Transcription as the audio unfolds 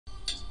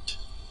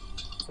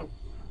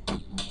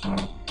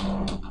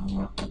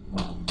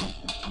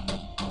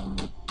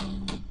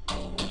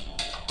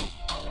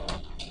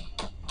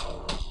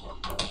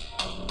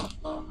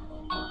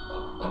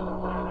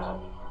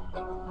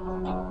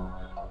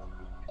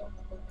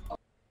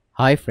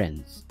Hi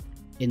friends,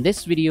 in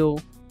this video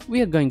we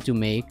are going to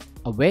make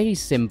a very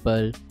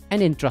simple and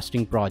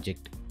interesting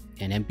project,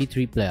 an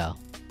MP3 player.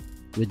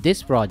 With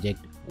this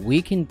project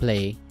we can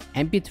play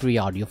MP3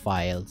 audio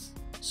files.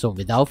 So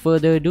without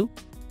further ado,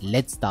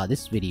 let's start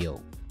this video.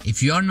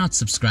 If you are not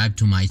subscribed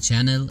to my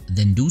channel,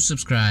 then do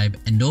subscribe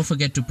and don't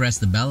forget to press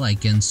the bell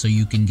icon so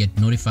you can get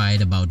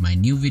notified about my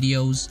new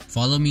videos.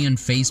 Follow me on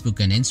Facebook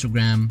and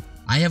Instagram.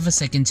 I have a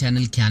second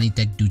channel,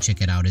 Canitech, do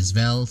check it out as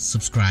well.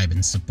 Subscribe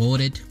and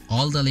support it.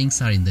 All the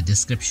links are in the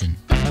description.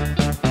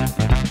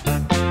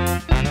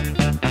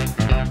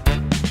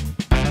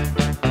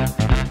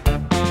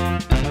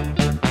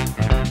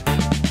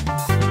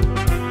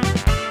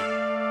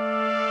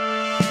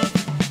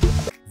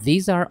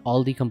 These are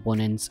all the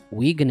components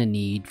we're gonna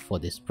need for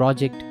this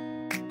project.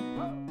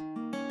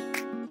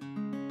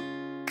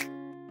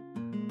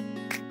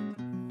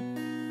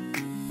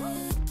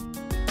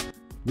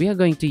 We are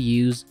going to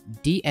use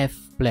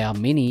DF Player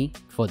Mini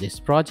for this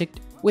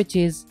project, which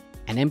is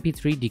an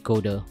MP3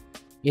 decoder.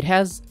 It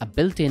has a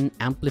built-in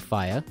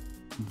amplifier.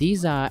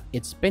 These are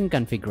its pin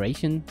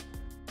configuration.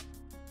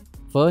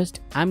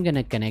 First, I'm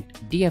gonna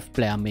connect DF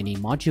Player Mini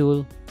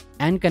module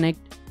and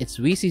connect its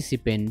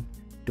VCC pin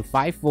to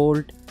 5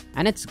 volt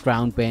and its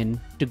ground pin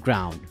to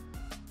ground.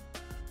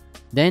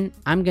 Then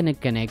I'm gonna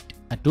connect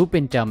a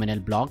 2-pin terminal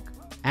block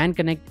and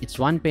connect its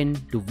 1 pin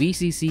to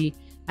VCC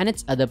and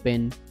its other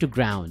pin to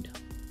ground.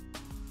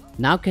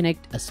 Now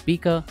connect a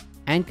speaker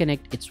and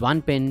connect its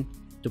 1 pin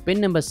to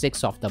pin number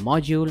 6 of the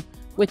module,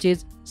 which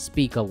is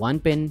speaker 1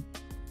 pin,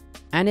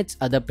 and its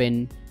other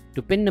pin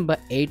to pin number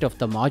 8 of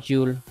the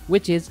module,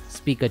 which is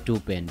speaker 2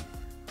 pin.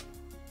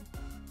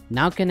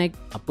 Now connect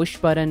a push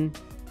button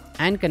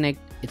and connect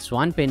its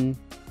 1 pin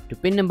to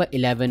pin number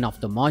 11 of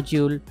the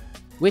module,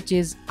 which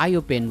is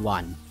IO pin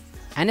 1,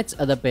 and its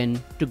other pin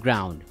to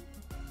ground.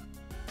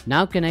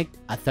 Now connect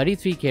a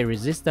 33K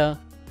resistor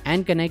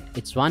and connect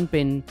its 1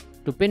 pin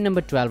to pin number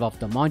 12 of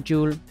the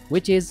module,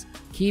 which is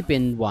key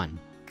pin 1.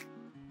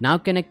 Now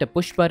connect a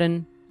push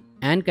button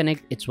and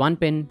connect its 1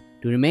 pin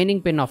to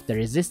remaining pin of the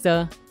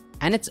resistor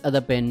and its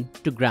other pin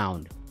to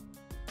ground.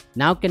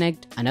 Now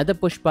connect another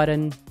push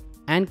button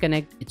and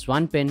connect its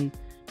 1 pin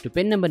to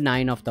pin number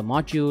 9 of the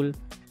module,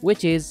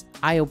 which is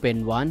IO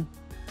pin 1,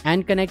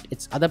 and connect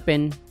its other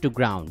pin to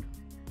ground.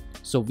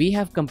 So we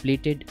have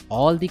completed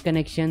all the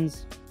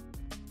connections.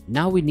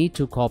 Now we need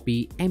to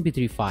copy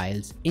MP3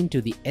 files into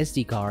the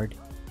SD card.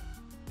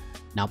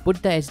 Now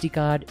put the SD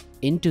card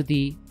into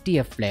the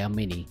DF Player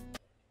Mini.